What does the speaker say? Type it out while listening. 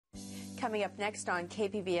Coming up next on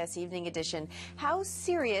KPBS Evening Edition, how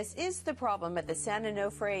serious is the problem at the San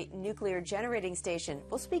Onofre nuclear generating station?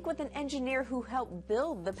 We'll speak with an engineer who helped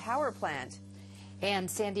build the power plant. And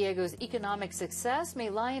San Diego's economic success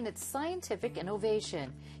may lie in its scientific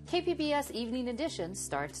innovation. KPBS Evening Edition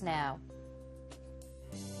starts now.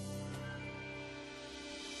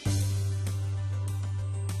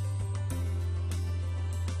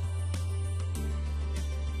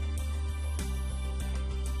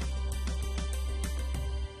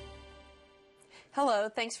 Hello,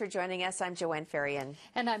 thanks for joining us. I'm Joanne Farian.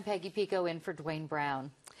 And I'm Peggy Pico in for Dwayne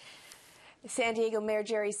Brown. San Diego Mayor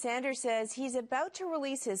Jerry Sanders says he's about to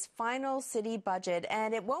release his final city budget,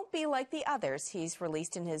 and it won't be like the others he's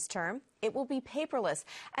released in his term. It will be paperless,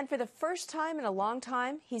 and for the first time in a long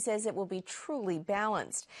time, he says it will be truly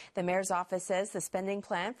balanced. The mayor's office says the spending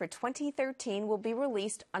plan for 2013 will be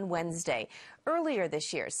released on Wednesday. Earlier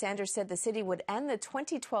this year, Sanders said the city would end the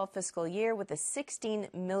 2012 fiscal year with a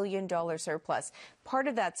 $16 million surplus. Part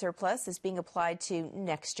of that surplus is being applied to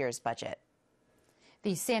next year's budget.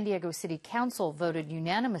 The San Diego City Council voted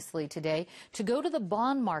unanimously today to go to the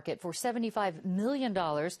bond market for $75 million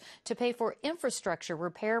to pay for infrastructure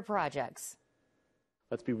repair projects.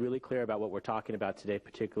 Let's be really clear about what we're talking about today,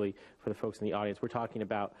 particularly for the folks in the audience. We're talking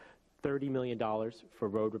about $30 million for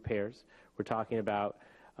road repairs. We're talking about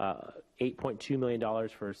 $8.2 million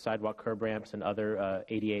for sidewalk curb ramps and other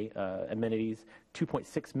ADA amenities,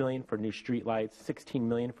 $2.6 million for new street lights, $16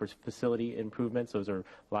 million for facility improvements. Those are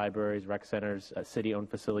libraries, rec centers, city-owned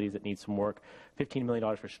facilities that need some work, $15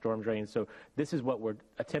 million for storm drains. So this is what we're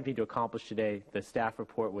attempting to accomplish today. The staff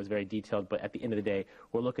report was very detailed, but at the end of the day,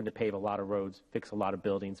 we're looking to pave a lot of roads, fix a lot of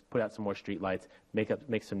buildings, put out some more street lights,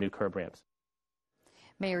 make some new curb ramps.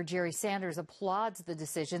 Mayor Jerry Sanders applauds the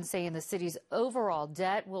decision, saying the city's overall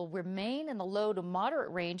debt will remain in the low to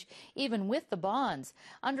moderate range, even with the bonds.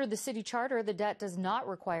 Under the city charter, the debt does not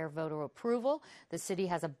require voter approval. The city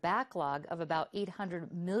has a backlog of about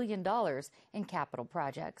 $800 million in capital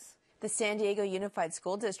projects. The San Diego Unified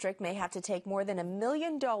School District may have to take more than $1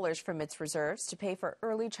 million from its reserves to pay for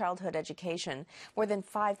early childhood education. More than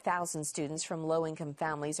 5,000 students from low-income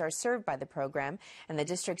families are served by the program, and the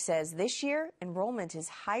district says this year enrollment is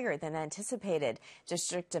higher than anticipated.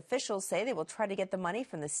 District officials say they will try to get the money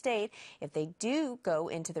from the state. If they do go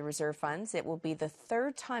into the reserve funds, it will be the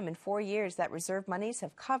third time in 4 years that reserve monies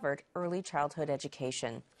have covered early childhood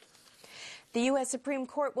education. The U.S. Supreme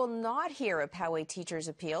Court will not hear a Poway teacher's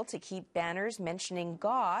appeal to keep banners mentioning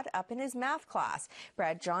God up in his math class.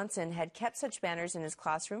 Brad Johnson had kept such banners in his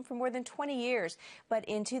classroom for more than 20 years, but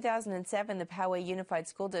in 2007, the Poway Unified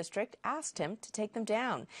School District asked him to take them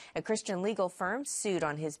down. A Christian legal firm sued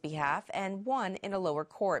on his behalf and won in a lower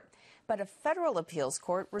court. But a federal appeals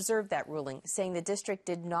court reserved that ruling, saying the district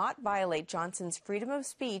did not violate Johnson's freedom of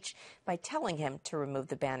speech by telling him to remove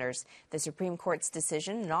the banners. The Supreme Court's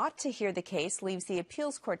decision not to hear the case leaves the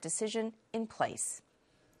appeals court decision in place.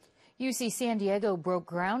 UC San Diego broke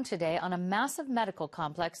ground today on a massive medical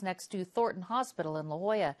complex next to Thornton Hospital in La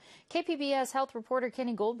Jolla. KPBS health reporter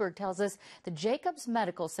Kenny Goldberg tells us the Jacobs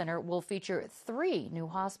Medical Center will feature 3 new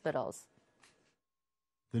hospitals.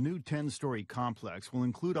 The new 10-story complex will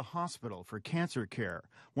include a hospital for cancer care,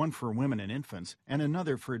 one for women and infants, and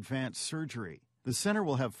another for advanced surgery. The center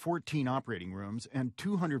will have 14 operating rooms and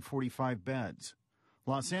 245 beds.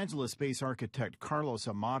 Los Angeles-based architect Carlos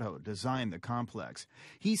Amato designed the complex.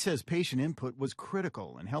 He says patient input was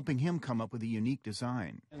critical in helping him come up with a unique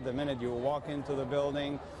design. The minute you walk into the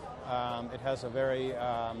building, it has a very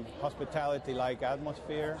hospitality-like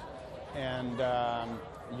atmosphere, and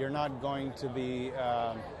you're not going to be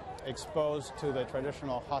exposed to the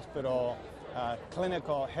traditional hospital,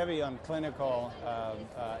 heavy on clinical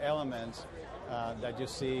elements that you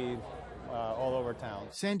see all over town.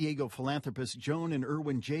 San Diego philanthropists Joan and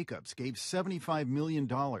Irwin Jacobs gave $75 million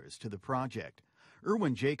to the project.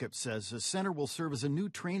 Irwin Jacobs says the center will serve as a new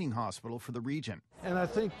training hospital for the region. And I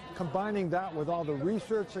think combining that with all the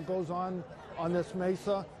research that goes on this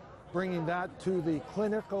mesa, bringing that to the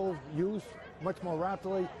clinical use much more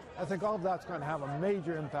rapidly, I think all of that's going to have a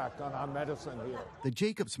major impact on our medicine here. The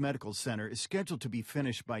Jacobs Medical Center is scheduled to be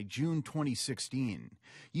finished by June 2016.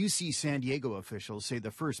 UC San Diego officials say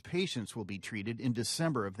the first patients will be treated in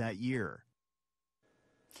December of that year.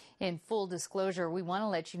 In full disclosure, we want to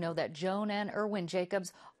let you know that Joan and Irwin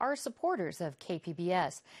Jacobs are supporters of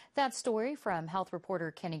KPBS. That story from health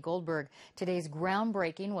reporter Kenny Goldberg. Today's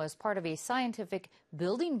groundbreaking was part of a scientific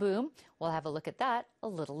building boom. We'll have a look at that a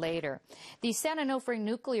little later. The San Onofre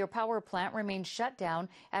nuclear power plant remains shut down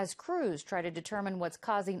as crews try to determine what's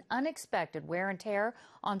causing unexpected wear and tear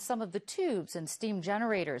on some of the tubes and steam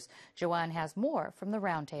generators. Joanne has more from the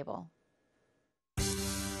roundtable.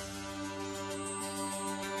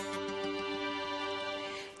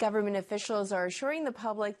 Government officials are assuring the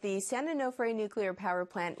public the San Onofre nuclear power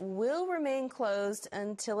plant will remain closed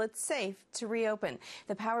until it's safe to reopen.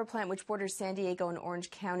 The power plant, which borders San Diego and Orange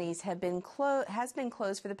counties, has been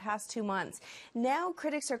closed for the past 2 months. Now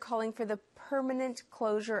critics are calling for the permanent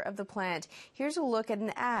closure of the plant. Here's a look at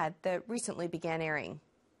an ad that recently began airing.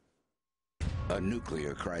 A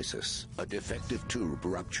nuclear crisis. A defective tube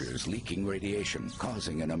ruptures, leaking radiation,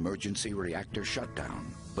 causing an emergency reactor shutdown.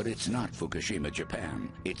 But it's not Fukushima, Japan.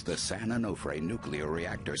 It's the San Onofre nuclear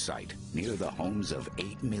reactor site, near the homes of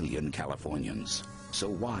 8 million Californians. So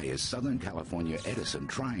why is Southern California Edison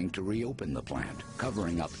trying to reopen the plant,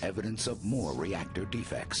 covering up evidence of more reactor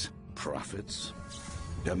defects? Profits?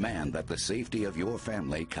 Demand that the safety of your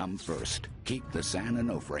family come first. Keep the San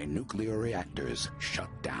Onofre nuclear reactors shut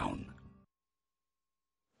down.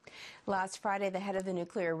 Last Friday, the head of the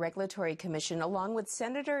Nuclear Regulatory Commission, along with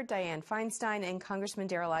Senator Dianne Feinstein and Congressman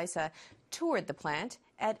Darrell Issa, toured the plant.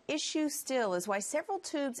 At issue still is why several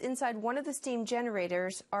tubes inside one of the steam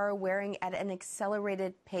generators are wearing at an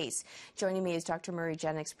accelerated pace. Joining me is Dr. Murray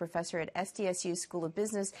Jennings, professor at SDSU School of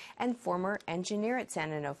Business and former engineer at San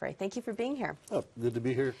Onofre. Thank you for being here. Oh, good to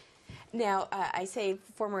be here. Now, I say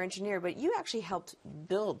former engineer, but you actually helped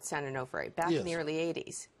build San Onofre back in the early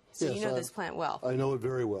 80s. So yes, you know this plant well. I know it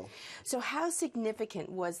very well. So how significant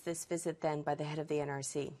was this visit then by the head of the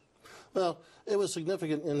NRC? Well, it was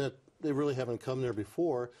significant in that they really haven't come there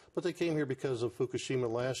before, but they came here because of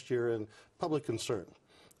Fukushima last year and public concern.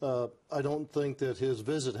 I don't think that his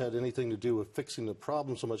visit had anything to do with fixing the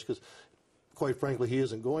problem so much, because quite frankly, he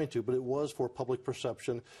isn't going to, but it was for public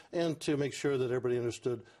perception and to make sure that everybody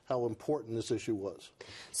understood how important this issue was.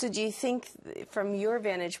 So do you think, from your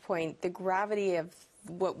vantage point, the gravity of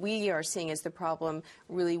what we are seeing as the problem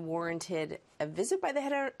really warranted a visit by the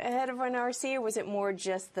head of NRC, or was it more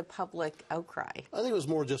just the public outcry? I think it was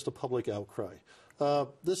more just a public outcry.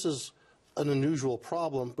 This is an unusual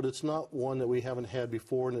problem, but it's not one that we haven't had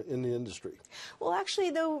before in the industry. Well, actually,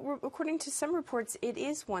 though, according to some reports, it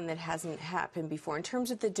is one that hasn't happened before in terms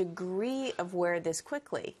of the degree of wear this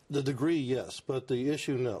quickly. The degree, yes, but the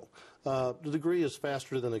issue, no. The degree is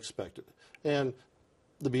faster than expected. And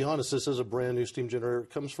to be honest, this is a brand new steam generator.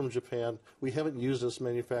 It comes from Japan. We haven't used this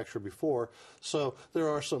manufacturer before, so there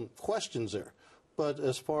are some questions there. But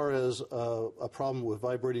as far as a problem with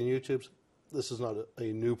vibrating U-tubes, this is not a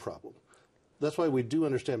new problem. That's why we do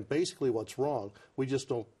understand basically what's wrong. We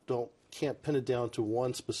just can't pin it down to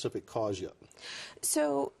one specific cause yet.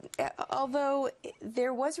 So, although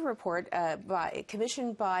there was a report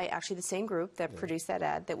commissioned by actually the same group that produced that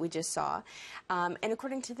ad that we just saw, and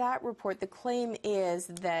according to that report, the claim is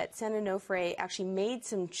that San Onofre actually made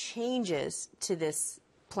some changes to this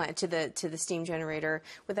plant, to the steam generator,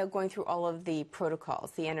 without going through all of the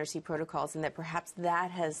protocols, the NRC protocols, and that perhaps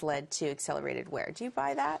that has led to accelerated wear. Do you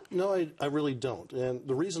buy that? No, I really don't. And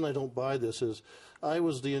the reason I don't buy this is I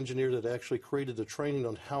was the engineer that actually created the training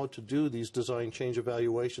on how to do these design change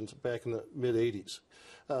evaluations back in the mid-'80s.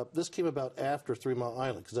 This came about after 3 Mile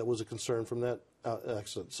Island, because that was a concern from that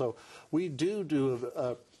accident. So we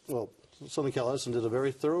well, Southern Cal Edison did a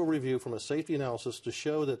very thorough review from a safety analysis to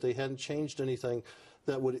show that they hadn't changed anything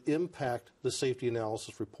that would impact the safety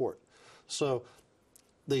analysis report. So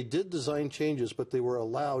they did design changes, but they were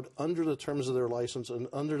allowed under the terms of their license and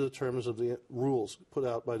under the terms of the rules put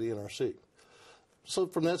out by the NRC. So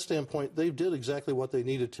from that standpoint, they did exactly what they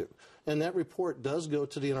needed to. And that report does go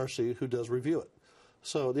to the NRC, who does review it.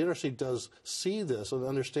 So the NRC does see this and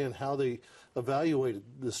understand how they evaluated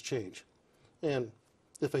this change. And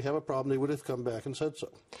if they have a problem, they would have come back and said so.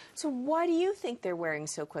 So why do you think they're wearing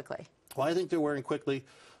so quickly? Well, I think they're wearing quickly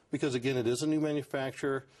because, again, it is a new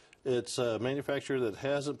manufacturer. It's a manufacturer that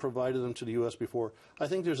hasn't provided them to the U.S. before. I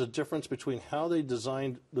think there's a difference between how they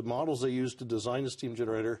designed the models they used to design the steam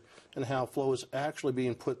generator and how flow is actually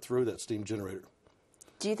being put through that steam generator.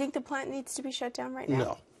 Do you think the plant needs to be shut down right now?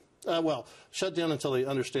 No. Well, shut down until they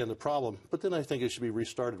understand the problem, but then I think it should be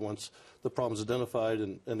restarted once the problem is identified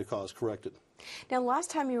and the cause corrected. Now,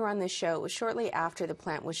 last time you were on this show, it was shortly after the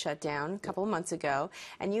plant was shut down, a couple of months ago,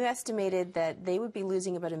 and you estimated that they would be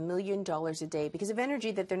losing about $1 million a day because of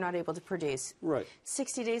energy that they're not able to produce. Right.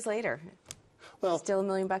 60 days later, well, still $1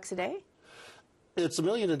 million a day? It's $1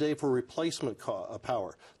 million a day for replacement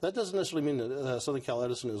power. That doesn't necessarily mean that Southern Cal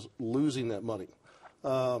Edison is losing that money.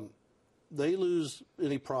 They lose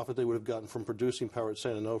any profit they would have gotten from producing power at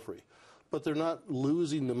San Onofre. But they're not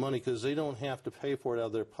losing the money because they don't have to pay for it out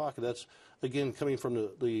of their pocket. That's, again, coming from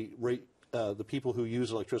the people who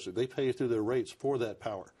use electricity. They pay through their rates for that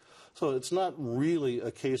power. So it's not really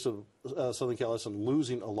a case of Southern Cal Edison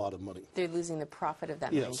losing a lot of money. They're losing the profit of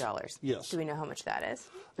that $1 million. Yes. Do we know how much that is?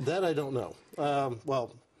 That I don't know.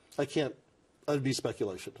 Well, I can't, it'd be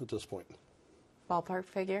speculation at this point. Ballpark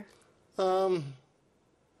figure?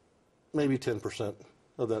 Maybe 10%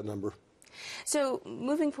 of that number. So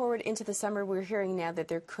moving forward into the summer, we're hearing now that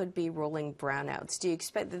there could be rolling brownouts. Do you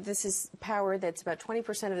expect that this is power that's about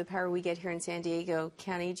 20% of the power we get here in San Diego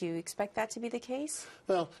County? Do you expect that to be the case?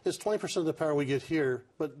 Well, it's 20% of the power we get here,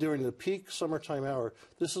 but during the peak summertime hour,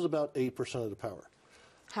 this is about 8% of the power.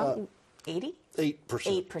 How? 80?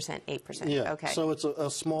 8%. 8%. Yeah. Okay. So it's a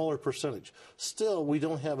smaller percentage. Still, we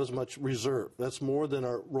don't have as much reserve. That's more than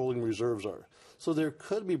our rolling reserves are. So there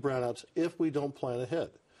could be brownouts if we don't plan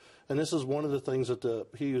ahead. And this is one of the things that the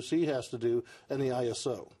PUC has to do, and the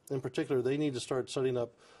ISO. In particular, they need to start setting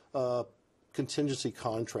up contingency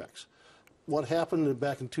contracts. What happened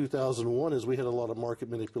back in 2001 is we had a lot of market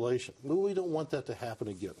manipulation. Well, we don't want that to happen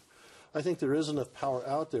again. I think there is enough power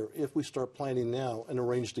out there if we start planning now and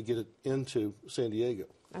arrange to get it into San Diego.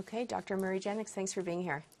 Okay, Dr. Murray Jennings, thanks for being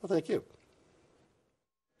here. Well, thank you.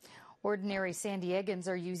 Ordinary San Diegans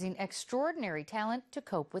are using extraordinary talent to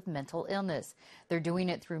cope with mental illness. They're doing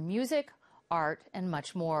it through music, art, and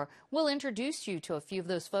much more. We'll introduce you to a few of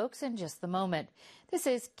those folks in just a moment. This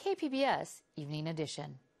is KPBS Evening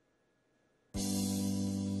Edition.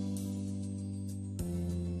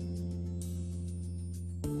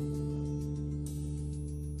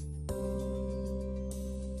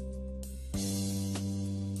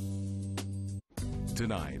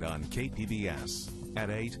 Tonight on KPBS. At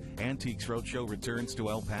 8, Antiques Roadshow returns to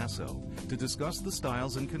El Paso to discuss the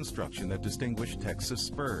styles and construction that distinguish Texas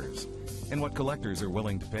spurs and what collectors are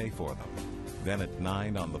willing to pay for them. Then at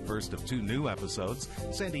 9, on the first of 2 new episodes,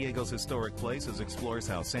 San Diego's Historic Places explores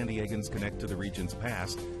how San Diegans connect to the region's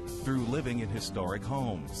past through living in historic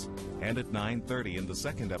homes. And at 9:30 in the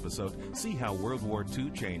second episode, see how World War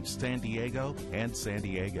II changed San Diego and San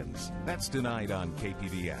Diegans. That's tonight on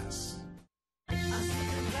KPBS.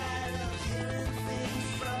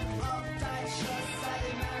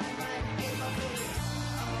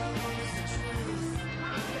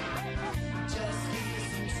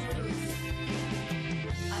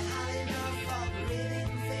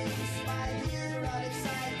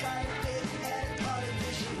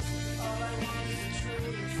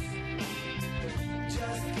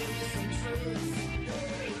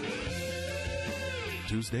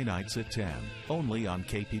 Tuesday nights at 10, only on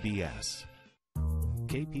KPBS.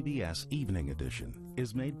 KPBS Evening Edition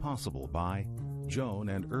is made possible by Joan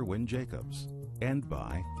and Erwin Jacobs and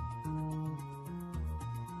by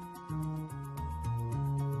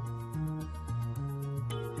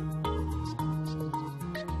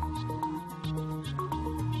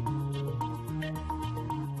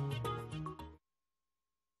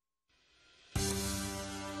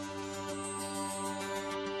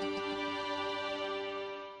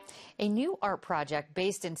A new art project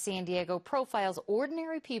based in San Diego profiles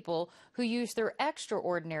ordinary people who use their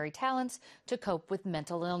extraordinary talents to cope with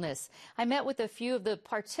mental illness. I met with a few of the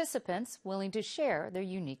participants willing to share their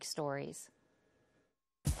unique stories.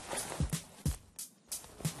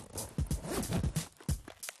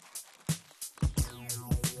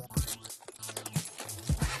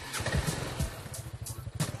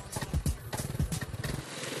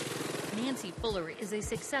 Nancy Fuller is a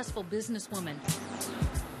successful businesswoman.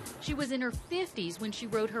 She was in her 50s when she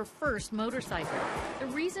rode her first motorcycle. The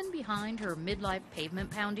reason behind her midlife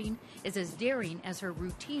pavement pounding is as daring as her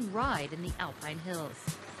routine ride in the Alpine Hills.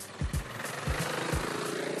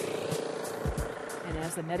 And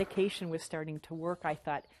as the medication was starting to work, I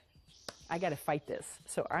thought, I got to fight this.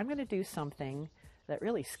 So I'm going to do something that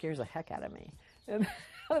really scares the heck out of me. And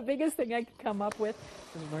the biggest thing I could come up with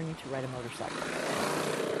is learning to ride a motorcycle.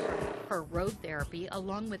 Her road therapy,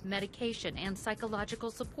 along with medication and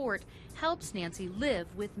psychological support, helps Nancy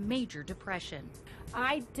live with major depression.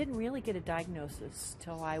 I didn't really get a diagnosis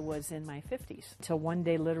till I was in my 50s. Till one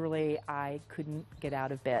day, literally, I couldn't get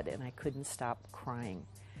out of bed and I couldn't stop crying.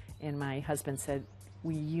 And my husband said,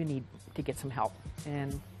 you need to get some help.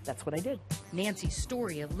 And that's what I did. Nancy's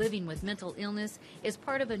story of living with mental illness is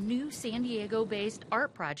part of a new San Diego-based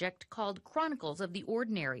art project called Chronicles of the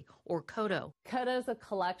Ordinary, or CODO. CODO is a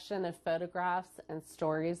collection of photographs and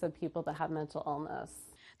stories of people that have mental illness.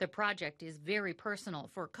 The project is very personal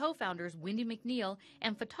for co-founders Wendy McNeil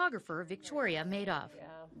and photographer Victoria Madoff. Yeah,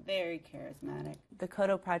 very charismatic. The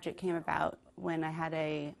CODO project came about when I had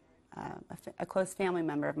a close family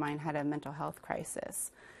member of mine had a mental health crisis,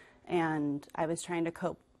 and I was trying to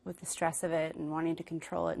cope with the stress of it and wanting to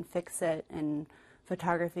control it and fix it, and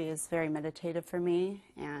photography is very meditative for me,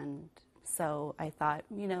 and so I thought,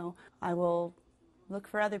 I will look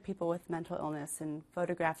for other people with mental illness and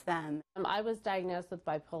photograph them. I was diagnosed with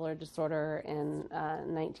bipolar disorder in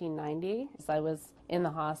 1990. I was in the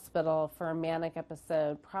hospital for a manic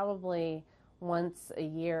episode probably once a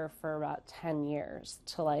year for about 10 years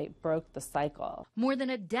till I broke the cycle. More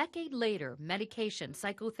than a decade later, medication,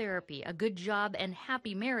 psychotherapy, a good job, and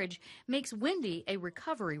happy marriage makes Wendy a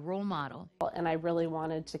recovery role model. And I really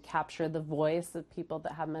wanted to capture the voice of people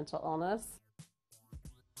that have mental illness.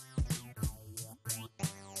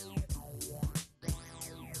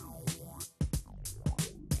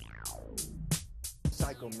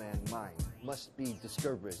 Psycho man mind must be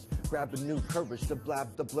discouraged. Grab a new courage to blab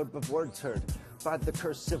the blurb of words heard by the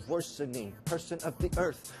cursive worsening person of the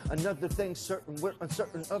earth. Another thing certain, we're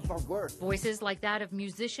uncertain of our worth. Voices like that of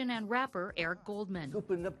musician and rapper Eric Goldman.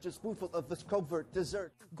 Scooping up just spoonful of this covert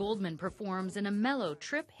dessert. Goldman performs in a mellow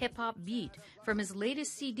trip hip-hop beat from his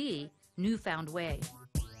latest CD, Newfound Way.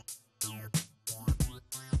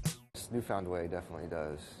 Newfound Way definitely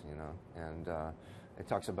does, you know, and it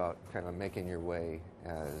talks about kind of making your way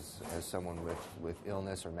as someone with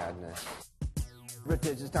illness or madness.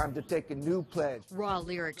 It's time to take a new pledge. Raw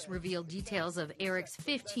lyrics reveal details of Eric's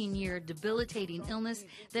 15-year debilitating illness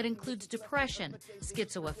that includes depression,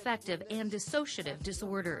 schizoaffective, and dissociative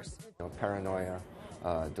disorders. You know, paranoia,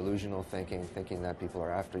 delusional thinking that people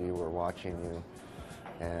are after you or watching you,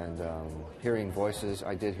 and hearing voices.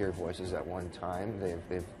 I did hear voices at one time.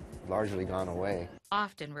 They've largely gone away.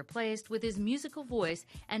 Often replaced with his musical voice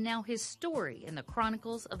and now his story in the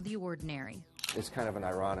Chronicles of the Ordinary. It's kind of an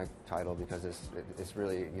ironic title because it's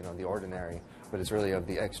really, you know, the ordinary, but it's really of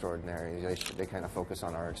the extraordinary. They kind of focus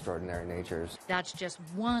on our extraordinary natures. That's just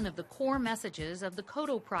one of the core messages of the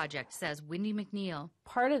Kodo Project, says Wendy McNeil.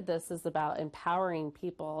 Part of this is about empowering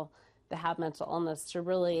people that have mental illness to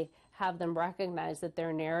really have them recognize that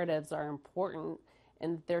their narratives are important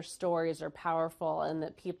and their stories are powerful and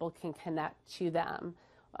that people can connect to them,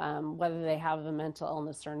 whether they have a mental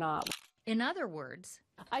illness or not. In other words,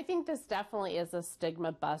 I think this definitely is a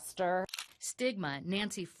stigma buster. Stigma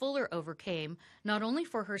Nancy Fuller overcame not only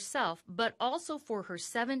for herself, but also for her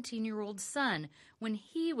 17-year-old son when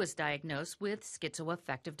he was diagnosed with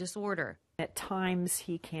schizoaffective disorder. At times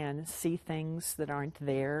he can see things that aren't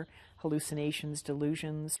there, hallucinations,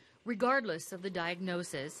 delusions. Regardless of the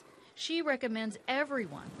diagnosis, she recommends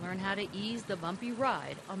everyone learn how to ease the bumpy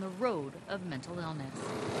ride on the road of mental illness.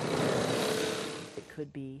 It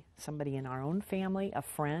could be somebody in our own family, a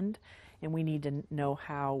friend, and we need to know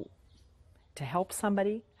how to help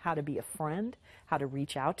somebody, how to be a friend, how to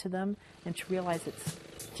reach out to them, and to realize it's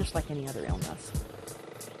just like any other illness.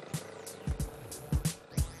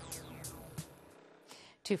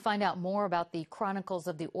 To find out more about the Chronicles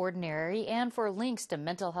of the Ordinary and for links to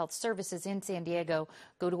mental health services in San Diego,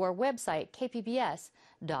 go to our website,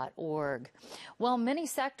 kpbs.org. While many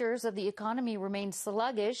sectors of the economy remain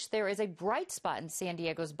sluggish, there is a bright spot in San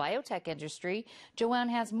Diego's biotech industry. Joanne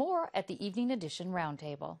has more at the Evening Edition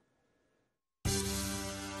Roundtable.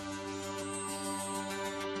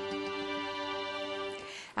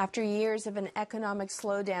 After years of an economic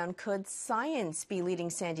slowdown, could science be leading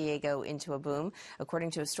San Diego into a boom? According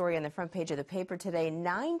to a story on the front page of the paper today,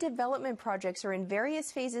 9 development projects are in various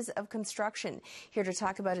phases of construction. Here to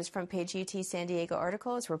talk about his front page UT San Diego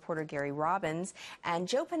article is reporter Gary Robbins and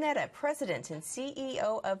Joe Panetta, president and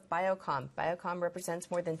CEO of Biocom. Biocom represents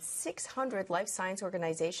more than 600 life science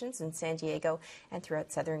organizations in San Diego and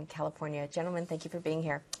throughout Southern California. Gentlemen, thank you for being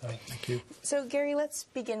here. Thank you. So, Gary, let's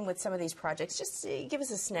begin with some of these projects. Just give us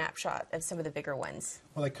a snapshot of some of the bigger ones.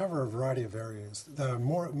 Well, they cover a variety of areas.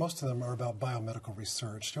 Most of them are about biomedical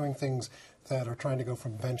research, doing things that are trying to go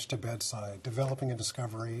from bench to bedside, developing a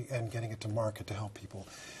discovery and getting it to market to help people.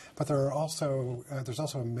 But there are also there's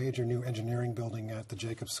also a major new engineering building at the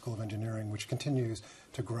Jacobs School of Engineering, which continues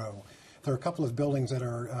to grow. There are a couple of buildings that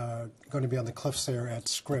are going to be on the cliffs there at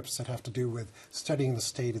Scripps that have to do with studying the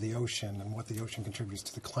state of the ocean and what the ocean contributes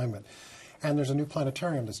to the climate. And there's a new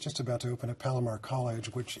planetarium that's just about to open at Palomar College,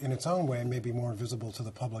 which in its own way may be more visible to the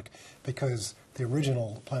public because the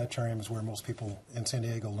original planetarium is where most people in San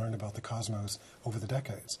Diego learn about the cosmos over the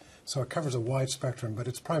decades. So it covers a wide spectrum, but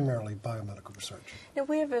it's primarily biomedical research. Now,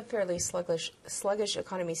 we have a fairly sluggish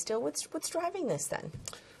economy still. What's driving this then?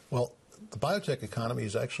 Well, the biotech economy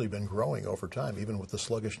has actually been growing over time, even with the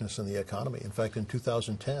sluggishness in the economy. In fact, in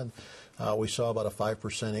 2010, we saw about a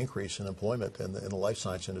 5% increase in employment in the life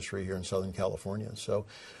science industry here in Southern California. So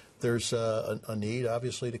there's a need,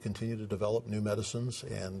 obviously, to continue to develop new medicines,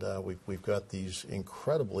 and we've got these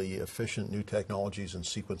incredibly efficient new technologies in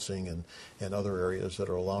sequencing and other areas that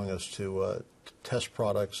are allowing us to test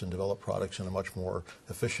products and develop products in a much more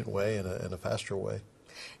efficient way and a faster way.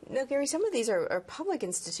 Now, Gary, some of these are public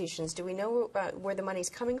institutions. Do we know where the money's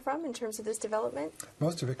coming from in terms of this development?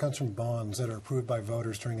 Most of it comes from bonds that are approved by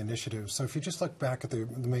voters during initiatives. So if you just look back at the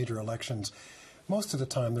major elections, most of the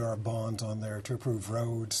time there are bonds on there to approve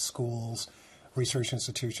roads, schools, research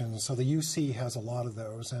institutions. So the UC has a lot of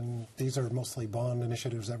those, and these are mostly bond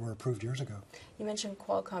initiatives that were approved years ago. You mentioned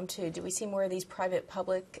Qualcomm, too. Do we see more of these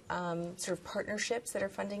private-public sort of partnerships that are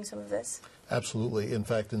funding some of this? Absolutely. In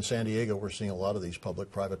fact, in San Diego, we're seeing a lot of these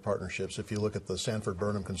public-private partnerships. If you look at the Sanford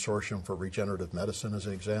Burnham Consortium for Regenerative Medicine as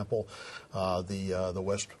an example, the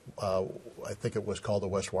West, I think it was called the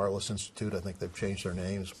West Wireless Institute. I think they've changed their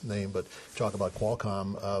name, but talk about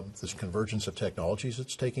Qualcomm, this convergence of technologies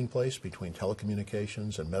that's taking place between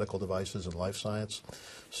telecommunications and medical devices and life science.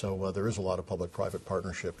 So there is a lot of public-private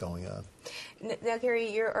partnership going on. Now,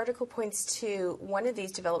 Gary, your article points to one of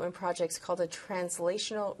these development projects called a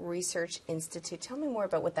Translational Research Institute. Tell me more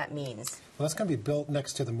about what that means. Well, that's going to be built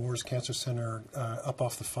next to the Moores Cancer Center up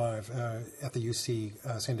off the 5 at the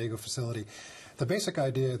UC San Diego facility. The basic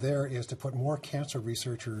idea there is to put more cancer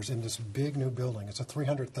researchers in this big new building. It's a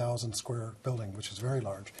 300,000 square building, which is very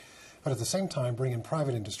large. But at the same time, bring in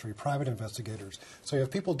private industry, private investigators. So you have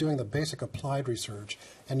people doing the basic applied research,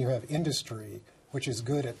 and you have industry, which is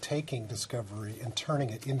good at taking discovery and turning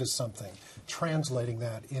it into something, translating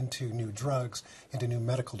that into new drugs, into new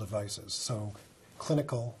medical devices. So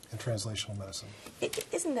clinical and translational medicine.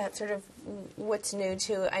 Isn't that sort of what's new,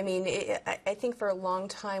 too? I mean, I think for a long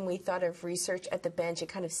time we thought of research at the bench. It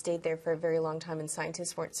kind of stayed there for a very long time, and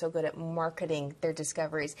scientists weren't so good at marketing their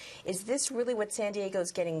discoveries. Is this really what San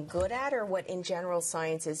Diego's getting good at, or what in general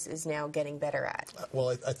science is now getting better at?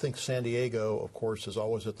 Well, I think San Diego, of course, is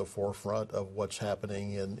always at the forefront of what's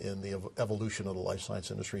happening in the evolution of the life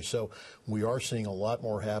science industry. So we are seeing a lot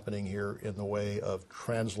more happening here in the way of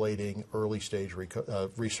translating early stage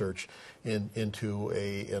research into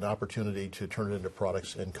an opportunity to turn it into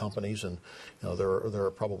products and companies. And there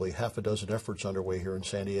are probably half a dozen efforts underway here in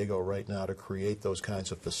San Diego right now to create those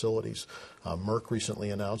kinds of facilities. Merck recently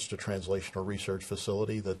announced a translational research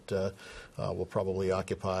facility that will probably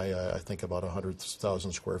occupy, I think, about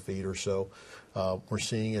 100,000 square feet or so. We're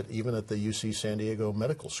seeing it even at the UC San Diego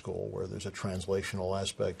Medical School, where there's a translational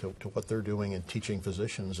aspect to what they're doing in teaching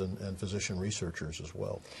physicians and physician researchers as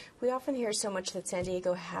well. We often hear so much that San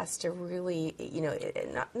Diego has to really,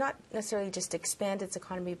 not necessarily just expand its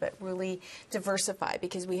economy, but really diversify,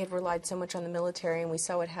 because we had relied so much on the military, and we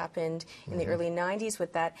saw what happened in the early 90s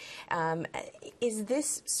with that. Is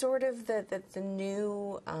this sort of the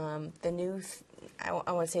new I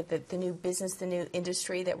want to say the new business, the new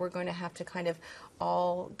industry that we're going to have to kind of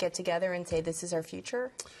all get together and say this is our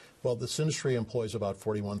future? Well, this industry employs about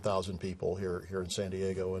 41,000 people here in San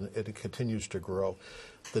Diego, and it continues to grow.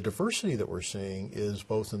 The diversity that we're seeing is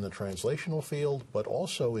both in the translational field, but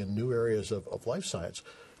also in new areas of life science.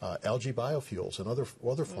 Algae biofuels and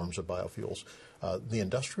other forms of biofuels. The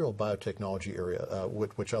industrial biotechnology area,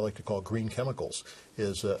 which I like to call green chemicals,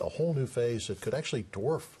 is a whole new phase that could actually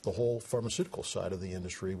dwarf the whole pharmaceutical side of the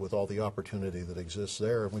industry with all the opportunity that exists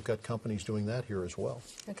there. And we've got companies doing that here as well.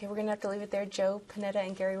 Okay, we're going to have to leave it there. Joe Panetta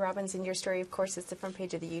and Gary Robbins, in your story, of course, it's the front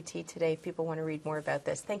page of the UT today if people want to read more about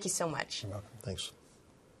this. Thank you so much. You're welcome. Thanks.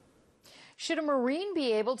 Should a Marine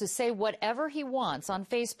be able to say whatever he wants on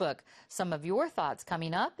Facebook? Some of your thoughts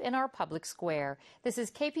coming up in our public square. This is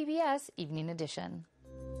KPBS Evening Edition.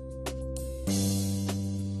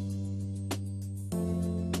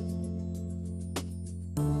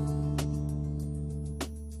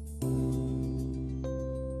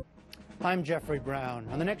 I'm Jeffrey Brown.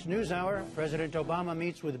 On the next News Hour, President Obama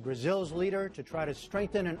meets with Brazil's leader to try to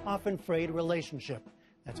strengthen an often frayed relationship.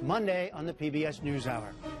 That's Monday on the PBS News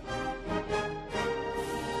Hour.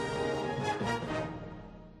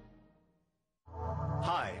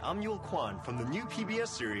 Hi, I'm Yul Kwan from the new PBS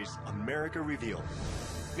series, America Revealed.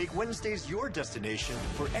 Make Wednesdays your destination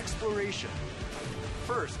for exploration.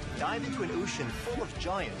 First, dive into an ocean full of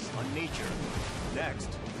giants on nature. Next,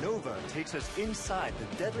 Nova takes us inside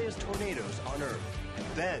the deadliest tornadoes on Earth.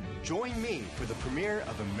 Then, join me for the premiere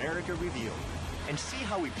of America Revealed and see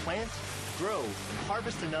how we plant, grow, and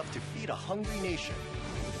harvest enough to feed a hungry nation.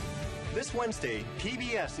 This Wednesday,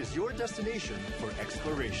 PBS is your destination for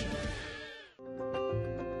exploration.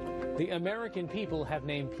 The American people have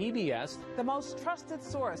named PBS the most trusted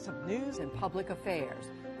source of news and public affairs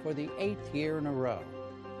for the 8th year in a row.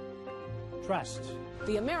 Trust.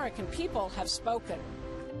 The American people have spoken.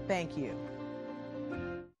 Thank you.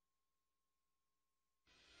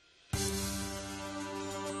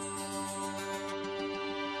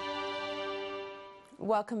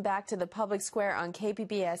 Welcome back to the Public Square on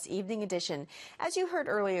KPBS Evening Edition. As you heard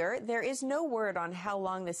earlier, there is no word on how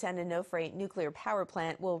long the San Onofre nuclear power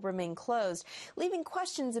plant will remain closed, leaving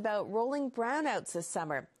questions about rolling brownouts this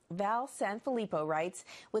summer. Val Sanfilippo writes,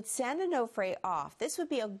 with San Onofre off, this would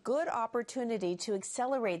be a good opportunity to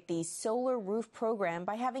accelerate the solar roof program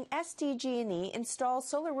by having SDG&E install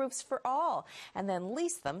solar roofs for all and then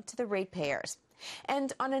lease them to the ratepayers.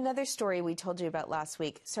 And on another story we told you about last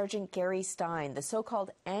week, Sergeant Gary Stein, the so-called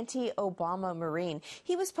anti-Obama Marine,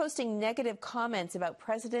 he was posting negative comments about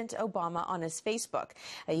President Obama on his Facebook.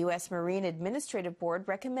 A U.S. Marine Administrative Board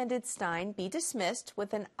recommended Stein be dismissed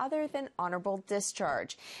with an other-than-honorable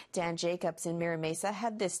discharge. Dan Jacobs in Mira Mesa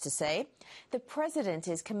had this to say: the president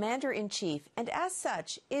is commander-in-chief and as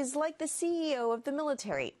such is like the CEO of the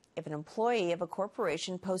military. If an employee of a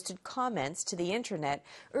corporation posted comments to the internet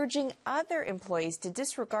urging other employees to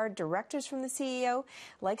disregard directives from the CEO,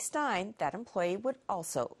 like Stein, that employee would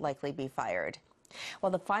also likely be fired.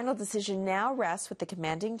 Well, the final decision now rests with the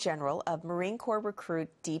commanding general of Marine Corps Recruit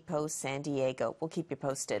Depot San Diego. We'll keep you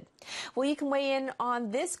posted. Well, you can weigh in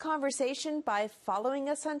on this conversation by following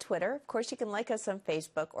us on Twitter. Of course, you can like us on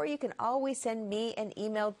Facebook, or you can always send me an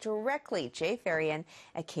email directly,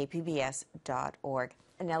 jfarian@kpbs.org.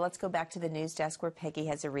 And now let's go back to the news desk where Peggy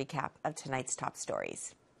has a recap of tonight's top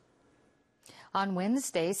stories. On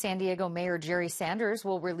Wednesday, San Diego Mayor Jerry Sanders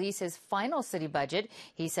will release his final city budget.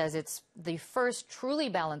 He says it's the first truly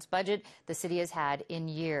balanced budget the city has had in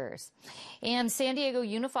years. And San Diego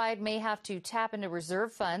Unified may have to tap into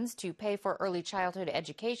reserve funds to pay for early childhood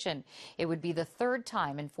education. It would be the third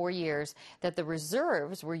time in 4 years that the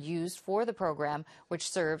reserves were used for the program, which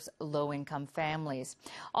serves low-income families.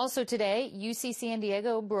 Also today, UC San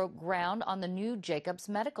Diego broke ground on the new Jacobs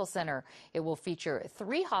Medical Center. It will feature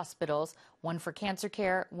 3 hospitals, one for cancer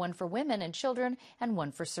care, one for women and children, and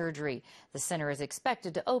one for surgery. The center is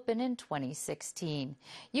expected to open in 2016.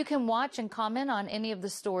 You can watch and comment on any of the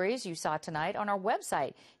stories you saw tonight on our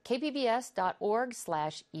website,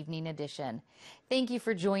 kpbs.org/evening edition. Thank you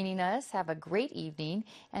for joining us. Have a great evening,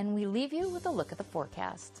 and we leave you with a look at the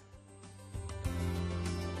forecast.